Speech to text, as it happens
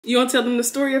You want to tell them the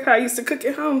story of how I used to cook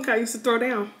at home, how I used to throw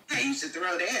down? How you used to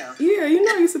throw down? Yeah, you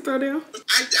know I used to throw down.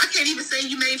 I can't even say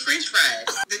you made French fries.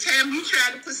 The time you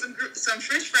tried to put some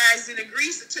French fries in the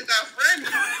grease and took off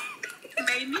running, it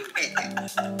made me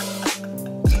mad.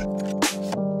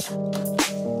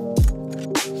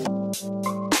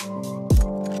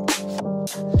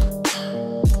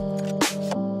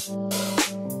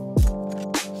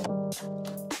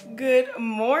 Good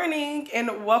morning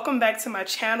and welcome back to my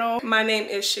channel. My name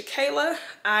is Shakayla.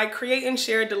 I create and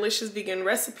share delicious vegan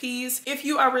recipes. If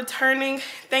you are returning,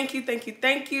 thank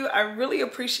you. I really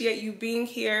appreciate you being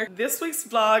here. This week's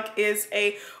vlog is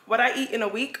a what I eat in a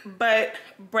week, but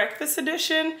breakfast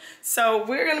edition. So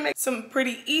we're gonna make some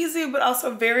pretty easy, but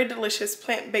also very delicious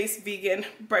plant-based vegan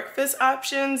breakfast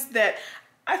options that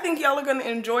I think y'all are gonna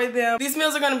enjoy them. These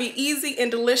meals are gonna be easy and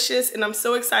delicious, and I'm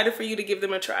so excited for you to give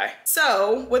them a try.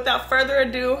 So without further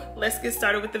ado, let's get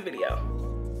started with the video.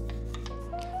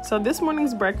 So this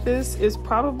morning's breakfast is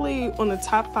probably on the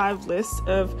top 5 list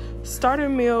of starter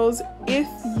meals if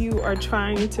you are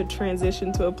trying to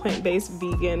transition to a plant-based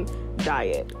vegan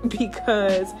diet,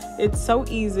 because it's so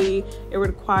easy. It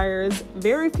requires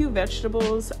very few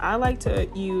vegetables. I like to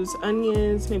use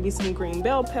onions, maybe some green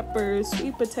bell peppers,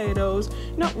 sweet potatoes,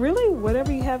 really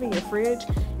whatever you have in your fridge.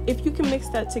 If you can mix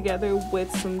that together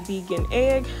with some vegan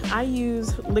egg, I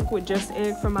use liquid just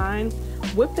egg for mine.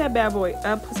 Whip that bad boy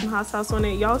up, put some hot sauce on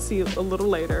it. Y'all see it a little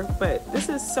later, but this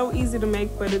is so easy to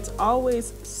make, but it's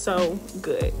always so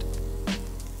good.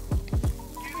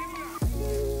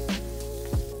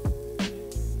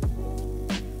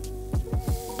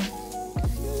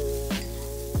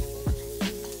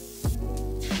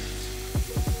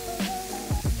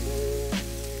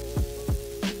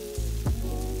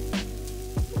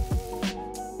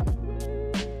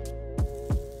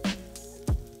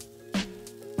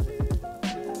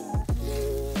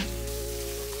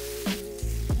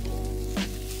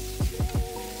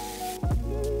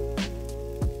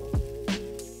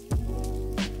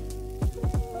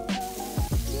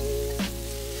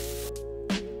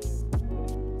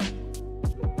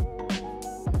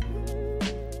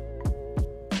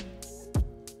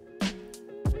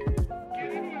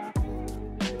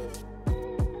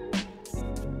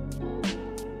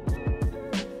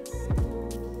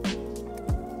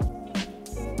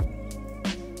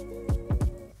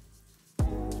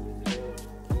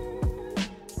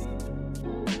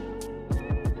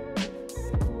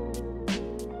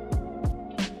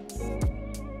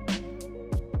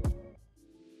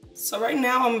 So right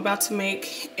now I'm about to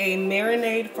make a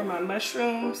marinade for my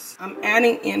mushrooms. I'm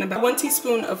adding in about 1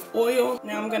 teaspoon of oil.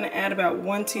 Now I'm gonna add about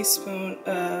 1 teaspoon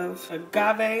of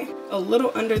agave, a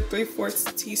little under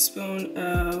 3/4 teaspoon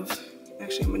of,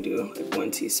 actually I'm gonna do like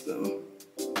 1 teaspoon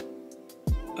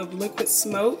of liquid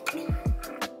smoke.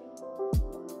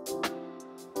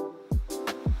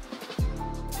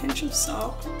 Pinch of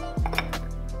salt.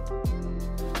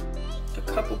 A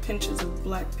couple pinches of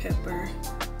black pepper.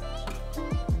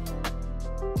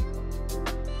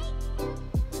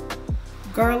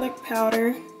 Garlic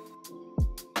powder.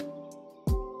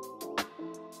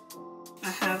 I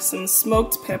have some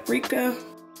smoked paprika.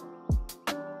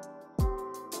 I'm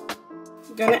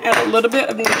gonna add a little bit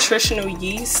of nutritional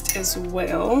yeast as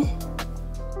well.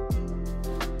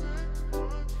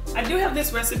 I do have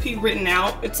this recipe written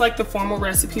out. It's like the formal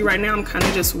recipe. Right now I'm kind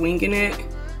of just winging it.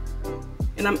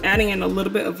 And I'm adding in a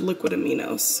little bit of liquid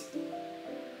aminos.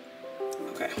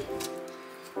 Okay,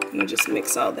 I'm gonna just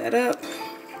mix all that up.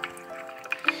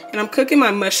 And I'm cooking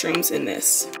my mushrooms in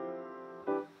this.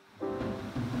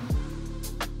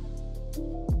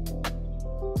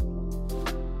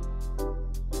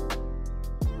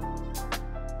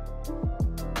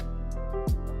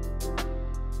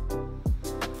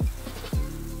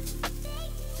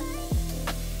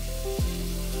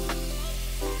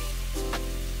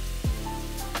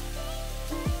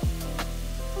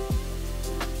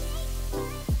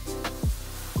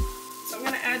 So I'm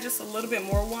gonna add just a little bit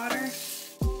more water.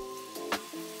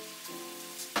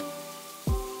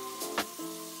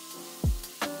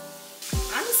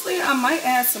 I might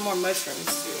add some more mushrooms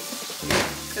too,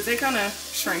 because they kind of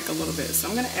shrank a little bit, so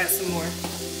I'm gonna add some more.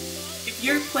 If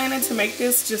you're planning to make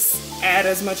this, just add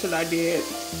as much as I did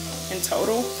in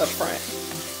total up front.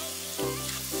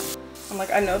 I'm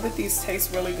like, I know that these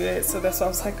taste really good, so that's why I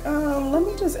was like, let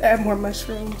me just add more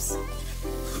mushrooms,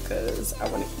 because I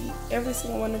want to eat every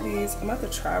single one of these. I'm about to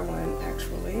try one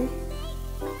actually.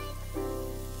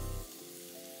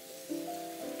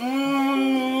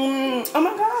 Oh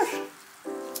my gosh.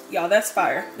 Y'all, that's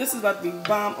fire. This is about to be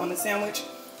bomb on a sandwich.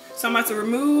 So I'm about to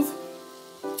remove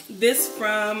this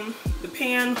from the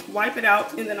pan, wipe it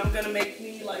out, and then I'm gonna make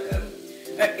me like a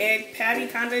an egg patty,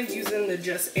 kind of using the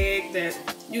just egg that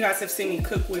you guys have seen me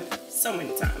cook with so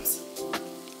many times.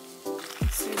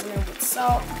 Seasoning with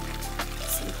salt,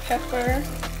 some pepper.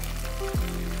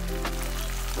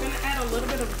 I'm gonna add a little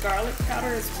bit of garlic powder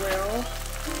as well.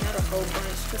 Not a whole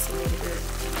bunch, just a little bit.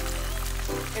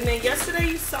 And then yesterday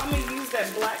you saw me use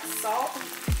that black salt.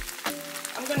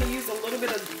 I'm gonna use a little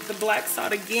bit of the black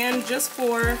salt again, just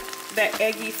for that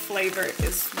eggy flavor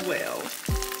as well.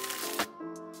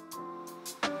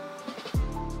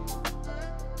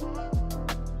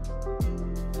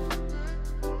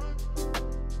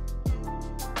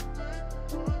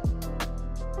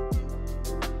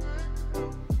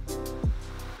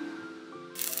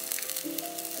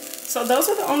 So those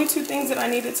are the only two things that I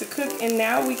needed to cook, and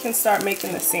now we can start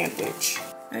making the sandwich.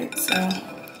 All right, so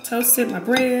toasted my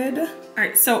bread. All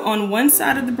right, so on one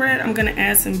side of the bread, I'm gonna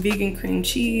add some vegan cream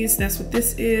cheese. That's what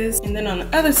this is. And then on the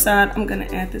other side, I'm gonna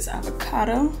add this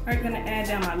avocado. All right, gonna add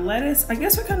down my lettuce. I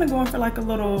guess we're kind of going for like a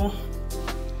little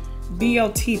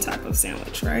BLT type of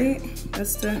sandwich, right?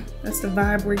 That's the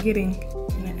vibe we're getting.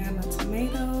 I'm gonna add my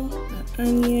tomato, my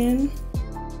onion.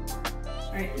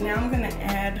 All right, now I'm gonna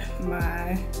add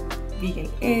my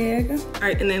vegan egg. All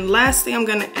right, and then lastly, I'm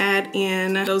gonna add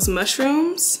in those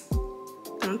mushrooms.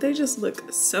 Don't they just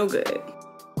look so good?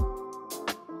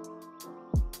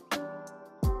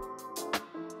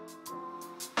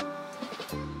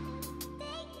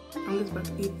 I'm just about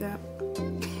to eat that.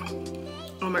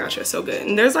 Oh my gosh, that's so good.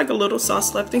 And there's like a little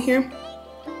sauce left in here.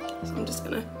 So I'm just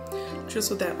gonna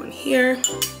drizzle that one here.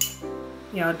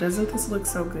 Y'all, doesn't this look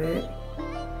so good?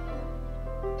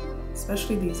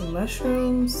 Especially these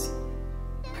mushrooms.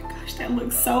 Oh my gosh, that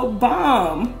looks so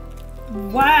bomb.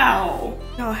 Wow.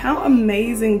 Y'all, how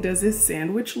amazing does this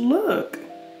sandwich look?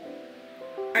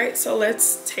 All right, so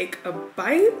let's take a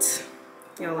bite.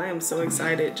 Y'all, I am so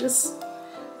excited. Just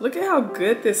look at how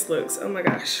good this looks. Oh my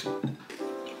gosh.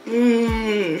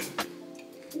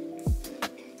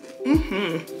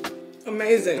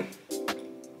 Amazing.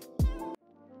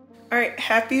 All right,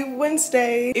 happy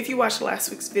Wednesday. If you watched last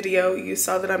week's video, you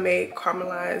saw that I made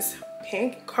caramelized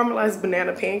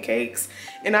banana pancakes,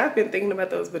 and I've been thinking about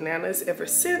those bananas ever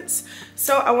since.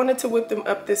 So I wanted to whip them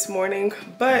up this morning,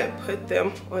 but put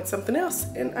them on something else,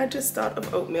 and I just thought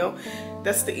of oatmeal.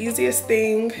 That's the easiest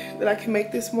thing that I can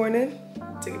make this morning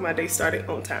to get my day started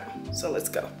on time. So let's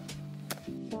go.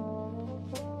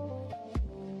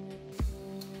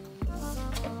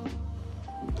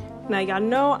 Now y'all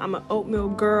know I'm an oatmeal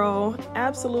girl,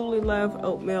 absolutely love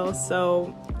oatmeal,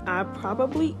 so I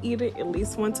probably eat it at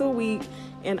least once a week,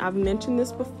 and I've mentioned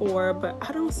this before, but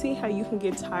I don't see how you can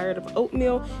get tired of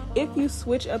oatmeal if you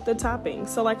switch up the topping.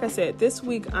 So like I said, this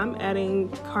week I'm adding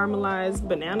caramelized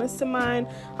bananas to mine.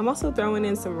 I'm also throwing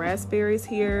in some raspberries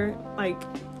here. Like,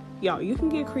 y'all, you can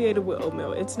get creative with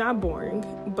oatmeal. It's not boring,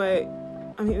 but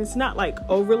I mean, it's not like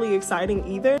overly exciting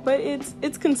either, but it's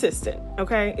consistent,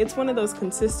 okay? It's one of those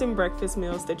consistent breakfast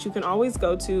meals that you can always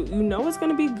go to. You know it's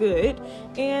gonna be good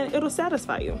and it'll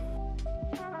satisfy you.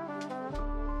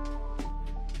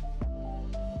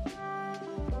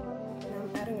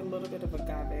 I'm adding a little bit of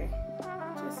agave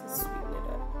just to sweeten it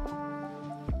up.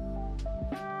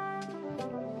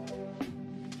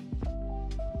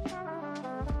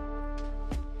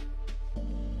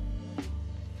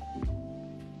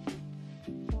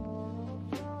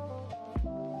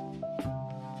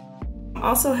 I'm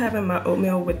also having my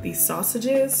oatmeal with these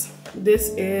sausages. This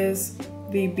is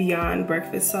the Beyond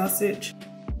Breakfast sausage.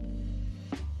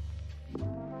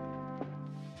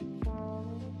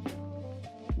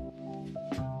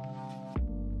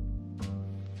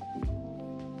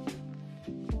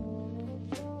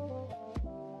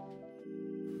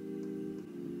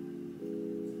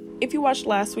 If you watched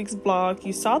last week's vlog,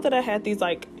 you saw that I had these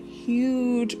like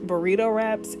huge burrito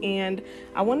wraps, and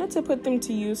I wanted to put them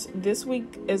to use this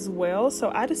week as well,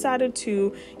 so I decided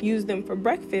to use them for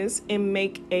breakfast and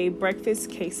make a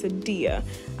breakfast quesadilla.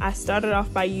 I started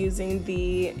off by using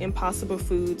the Impossible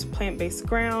Foods plant-based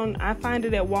ground. I find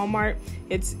it at Walmart.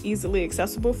 It's easily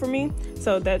accessible for me,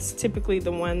 so that's typically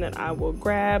the one that I will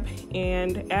grab,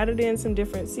 and added in some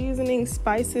different seasonings,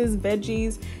 spices,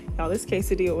 veggies. Y'all, this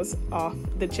quesadilla was off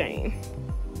the chain.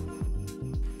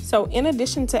 So in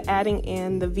addition to adding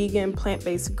in the vegan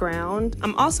plant-based ground,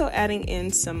 I'm also adding in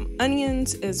some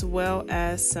onions as well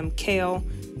as some kale.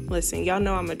 Listen, y'all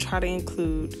know I'm gonna try to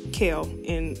include kale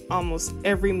in almost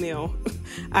every meal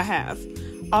I have.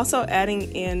 Also adding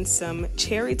in some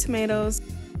cherry tomatoes,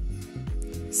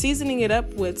 seasoning it up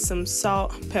with some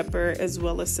salt, pepper, as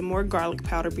well as some more garlic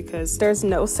powder, because there's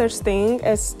no such thing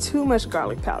as too much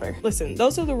garlic powder. Listen,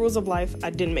 those are the rules of life. I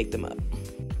didn't make them up.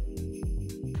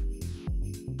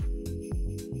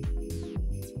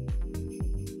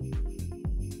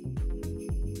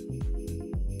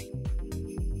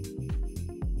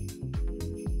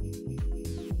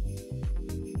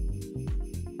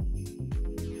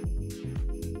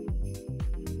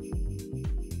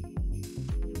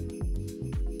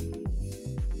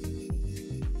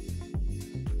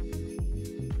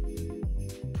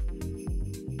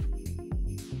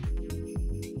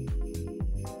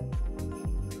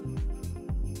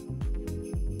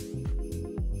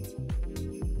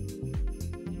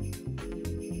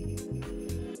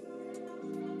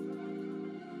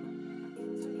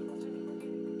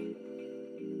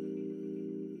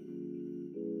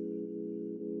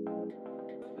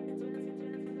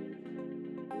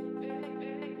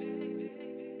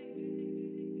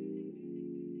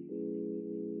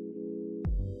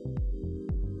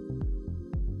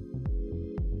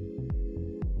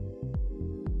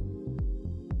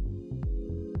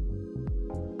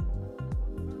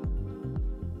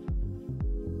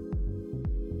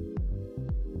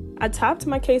 I topped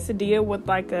my quesadilla with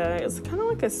like it's kind of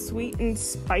like a sweet and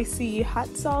spicy hot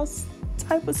sauce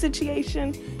type of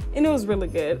situation, and it was really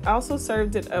good. I also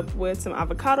served it up with some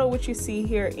avocado, which you see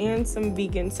here, and some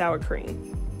vegan sour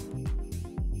cream.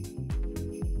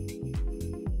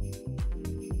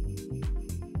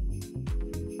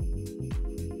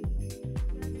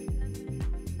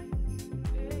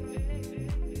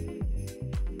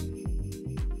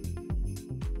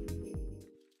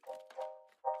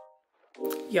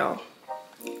 Y'all,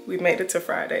 we made it to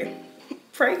Friday.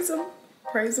 Praise him,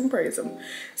 praise him, praise him.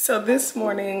 So this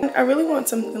morning, I really want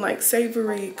something like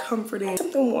savory, comforting,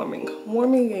 something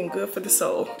warming and good for the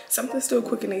soul. Something still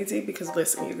quick and easy because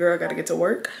listen, your girl gotta get to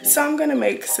work. So I'm gonna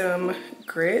make some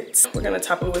grits. We're gonna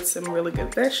top it with some really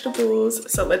good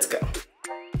vegetables. So let's go.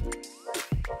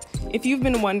 If you've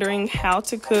been wondering how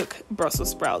to cook Brussels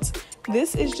sprouts,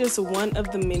 this is just one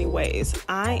of the many ways.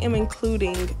 I am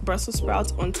including Brussels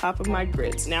sprouts on top of my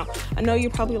grits. Now, I know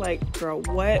you're probably like, girl,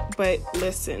 what? But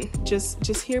listen, just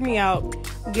hear me out.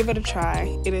 Give it a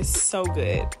try. It is so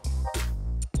good.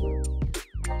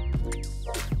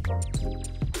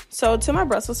 So to my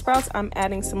Brussels sprouts, I'm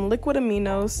adding some liquid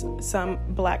aminos, some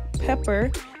black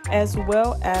pepper, as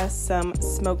well as some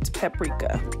smoked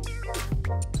paprika,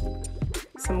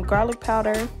 some garlic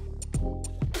powder,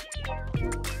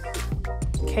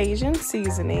 Cajun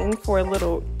seasoning for a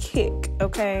little kick,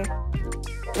 okay?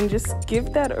 And just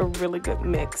give that a really good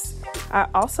mix. I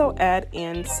also add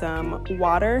in some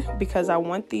water because I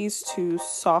want these to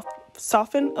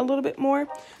soften a little bit more.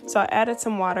 So I added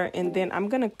some water, and then I'm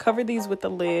gonna cover these with the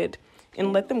lid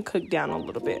and let them cook down a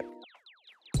little bit.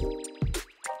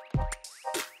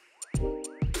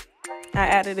 I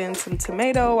added in some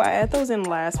tomato. I add those in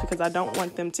last because I don't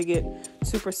want them to get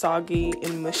super soggy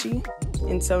and mushy.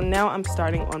 And so now I'm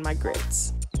starting on my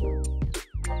grits.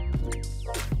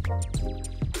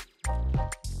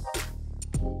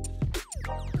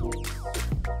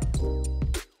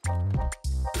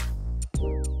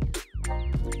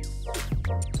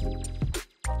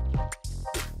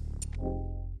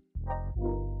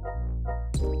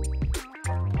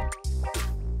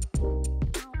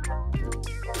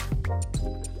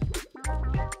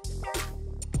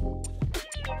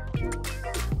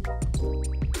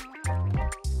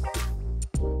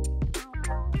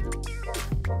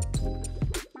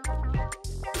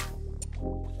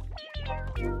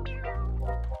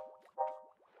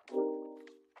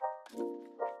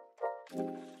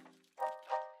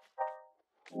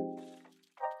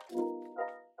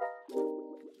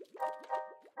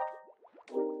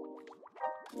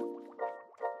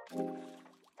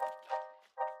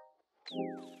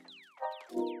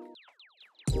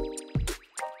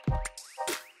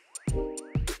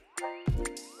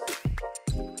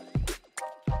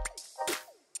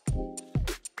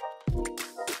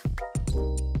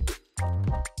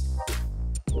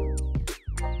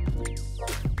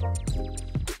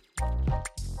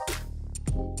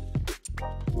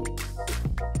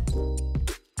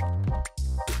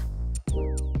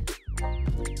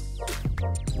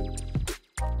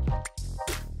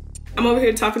 I'm over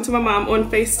here talking to my mom on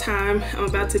FaceTime. I'm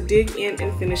about to dig in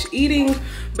and finish eating,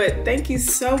 but thank you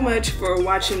so much for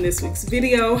watching this week's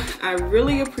video. I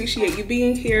really appreciate you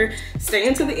being here. Stay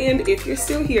until the end if you're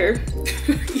still here.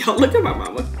 Y'all, look at my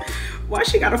mama. Why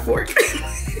she got a fork?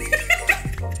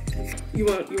 You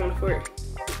want a fork?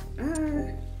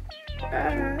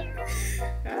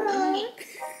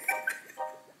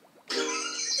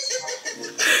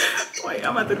 Wait,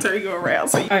 I'm about to turn you around.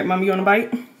 So, all right, mom, you want a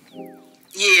bite?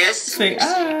 Yes. Say,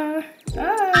 I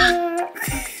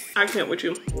can't with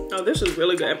you. Oh, this is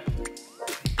really good.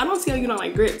 I don't see how you don't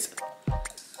like grits.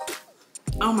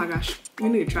 Oh my gosh, you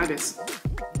need to try this. I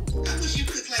wish you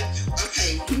could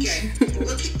okay.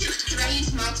 Well, can I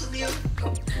use Oatmeal?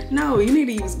 No, you need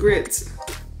to use grits.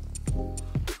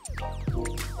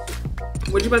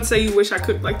 What you about to say? You wish I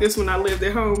cooked like this when I lived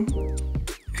at home?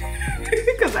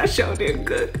 Because I sure didn't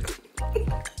cook.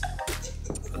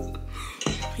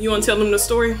 You want to tell them the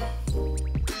story?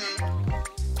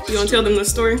 You want to tell them the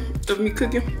story of me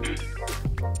cooking?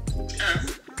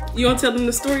 You want to tell them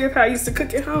the story of how I used to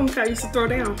cook at home, how I used to throw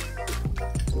down?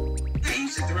 I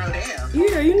used to throw down?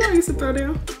 Yeah, you know I used to throw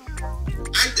down.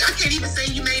 I can't even say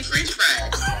you made French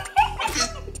fries. Because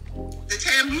the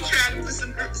time you tried to put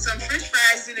some French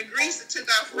fries in the grease and took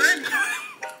off running,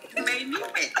 you made me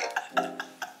mad.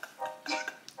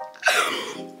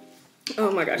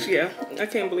 Oh my gosh, yeah. I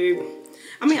can't believe.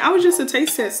 I mean, I was just a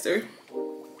taste tester.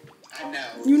 I know.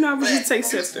 You know, I was just a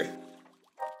taste tester.